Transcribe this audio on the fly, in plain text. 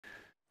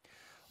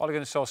Ole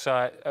Gunnar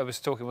Solskjaer was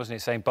talking, wasn't he,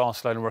 saying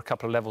Barcelona were a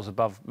couple of levels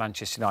above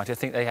Manchester United. I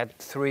think they had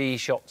 3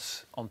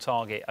 shots on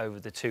target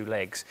over the 2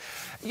 legs.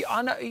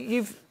 I know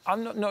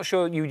I'm not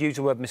sure you would use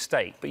the word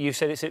mistake, but you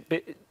said it's a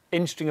bit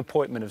interesting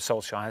appointment of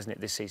Solskjaer, hasn't it,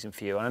 this season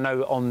for you? And I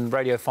know on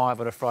Radio 5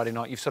 on a Friday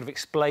night, you've sort of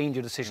explained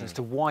your decision as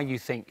to why you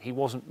think he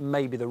wasn't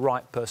maybe the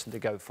right person to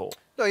go for.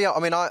 No, yeah, I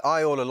mean,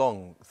 I all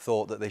along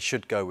thought that they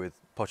should go with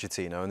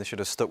Pochettino and they should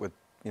have stuck with,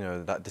 you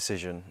know, that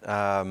decision.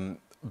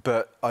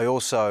 But I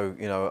also,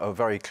 you know, are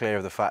very clear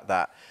of the fact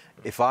that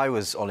if I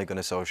was Ole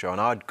Gunnar Solskjaer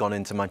and I'd gone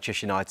into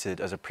Manchester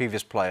United as a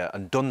previous player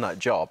and done that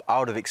job, I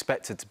would have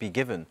expected to be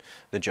given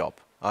the job.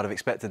 I'd have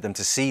expected them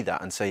to see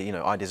that and say, you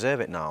know, I deserve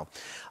it now.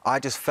 I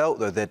just felt,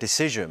 though, their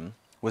decision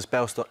was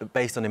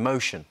based on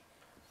emotion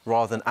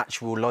rather than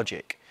actual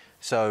logic.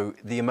 So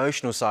the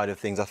emotional side of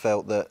things, I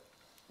felt that,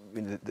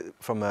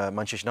 from a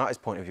Manchester United's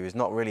point of view, is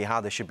not really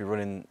how they should be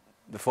running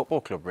the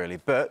football club, really.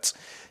 But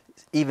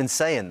even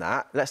saying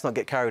that, let's not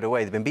get carried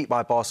away. They've been beat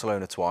by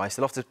Barcelona twice,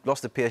 they lost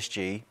to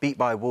PSG, beat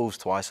by Wolves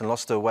twice and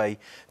lost away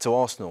to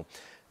Arsenal.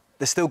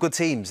 There's still good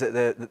teams that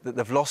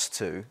they've lost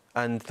to,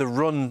 and the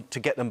run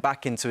to get them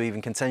back into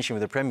even contention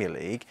with the Premier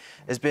League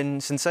has been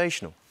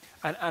sensational.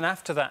 And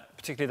after that,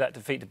 particularly that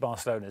defeat to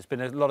Barcelona, there's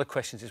been a lot of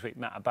questions this week,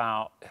 Matt,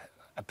 about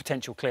a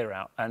potential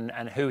clear-out and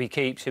who he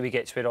keeps, who he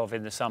gets rid of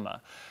in the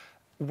summer.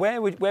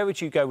 Where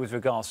would you go with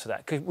regards to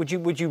that? Would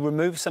you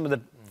remove some of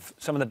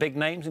the big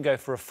names and go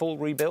for a full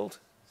rebuild?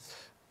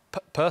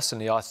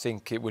 Personally, I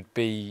think it would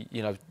be,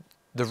 you know,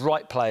 the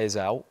right players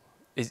out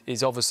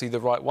is obviously the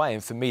right way.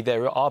 And for me,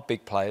 there are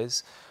big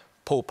players,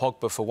 Paul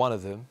Pogba for one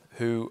of them,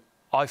 who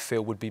I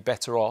feel would be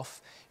better off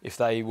if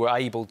they were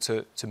able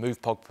to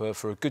move Pogba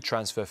for a good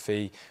transfer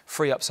fee,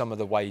 free up some of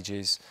the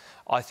wages.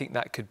 I think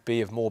that could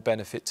be of more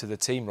benefit to the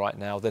team right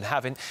now than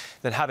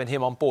having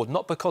him on board.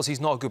 Not because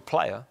he's not a good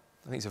player.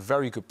 I think he's a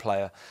very good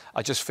player.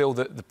 I just feel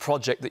that the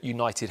project that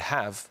United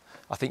have,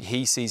 I think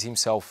he sees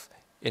himself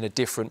in a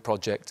different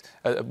project,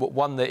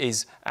 one that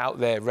is out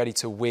there ready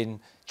to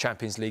win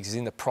Champions Leagues, is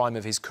in the prime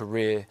of his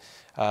career.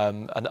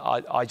 And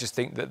I just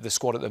think that the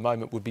squad at the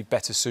moment would be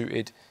better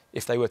suited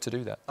if they were to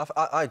do that.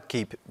 I'd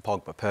keep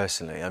Pogba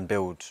personally and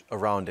build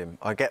around him.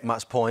 I get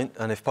Matt's point,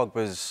 and if Paul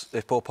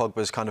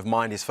Pogba's kind of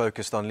mind is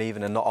focused on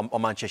leaving and not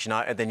on Manchester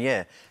United, then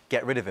yeah,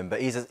 get rid of him.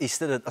 But he's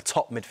still a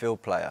top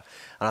midfield player,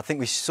 and I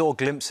think we saw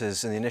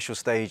glimpses in the initial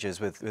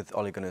stages with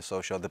Ole Gunnar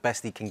Solskjaer, the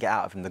best he can get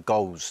out of him, the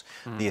goals,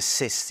 the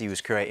assists he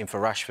was creating for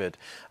Rashford.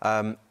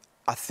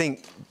 I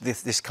think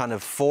this kind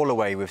of fall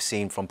away we've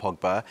seen from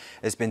Pogba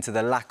has been to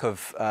the lack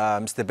of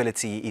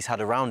stability he's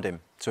had around him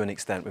to an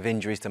extent, with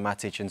injuries to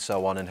Matic and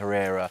so on, and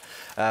Herrera.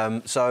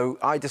 So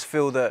I just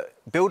feel that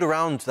build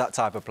around that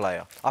type of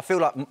player. I feel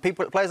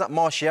like players like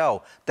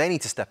Martial, they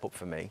need to step up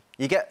for me.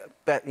 You get,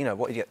 you know,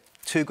 what you get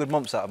 2 good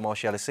months out of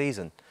Martial a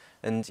season,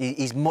 and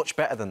he's much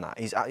better than that.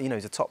 He's, you know,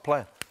 he's a top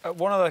player.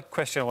 One other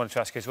question I wanted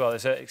to ask you as well.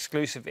 There's an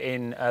exclusive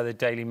in the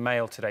Daily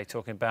Mail today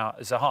talking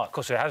about Zaha. Of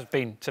course, it has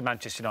been to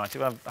Manchester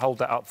United. I'll hold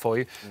that up for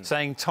you.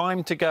 Saying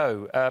time to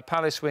go.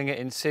 Palace winger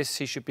insists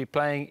he should be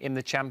playing in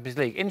the Champions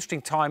League.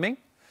 Interesting timing,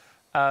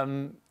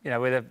 you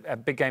know, with a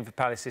big game for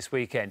Palace this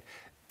weekend.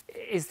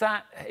 Is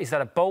that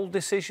a bold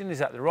decision? Is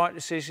that the right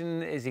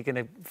decision? Is he going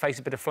to face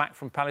a bit of flack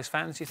from Palace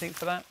fans, do you think,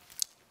 for that?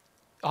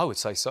 I would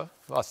say so.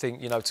 I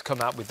think, you know, to come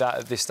out with that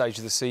at this stage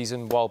of the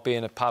season while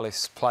being a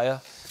Palace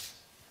player,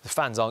 the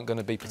fans aren't going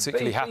to be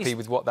particularly happy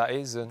with what that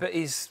is. But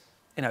he's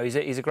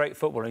a great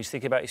footballer and he's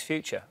thinking about his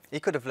future. He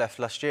could have left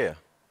last year.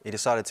 He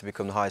decided to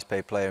become the highest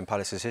paid player in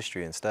Palace's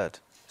history instead.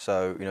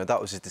 So, you know,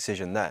 that was his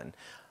decision then.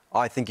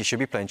 I think he should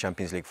be playing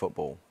Champions League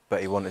football, but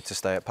he wanted to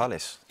stay at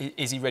Palace.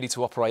 Is he ready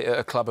to operate at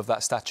a club of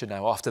that stature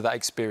now, after that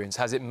experience?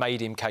 Has it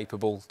made him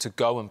capable to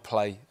go and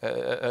play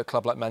at a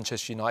club like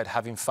Manchester United,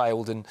 having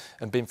failed and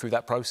been through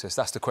that process?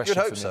 That's the question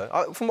for me. You'd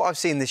hope so. From what I've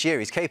seen this year,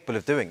 he's capable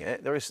of doing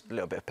it. There is a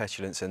little bit of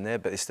petulance in there,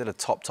 but he's still a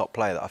top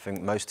player that I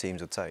think most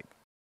teams would take.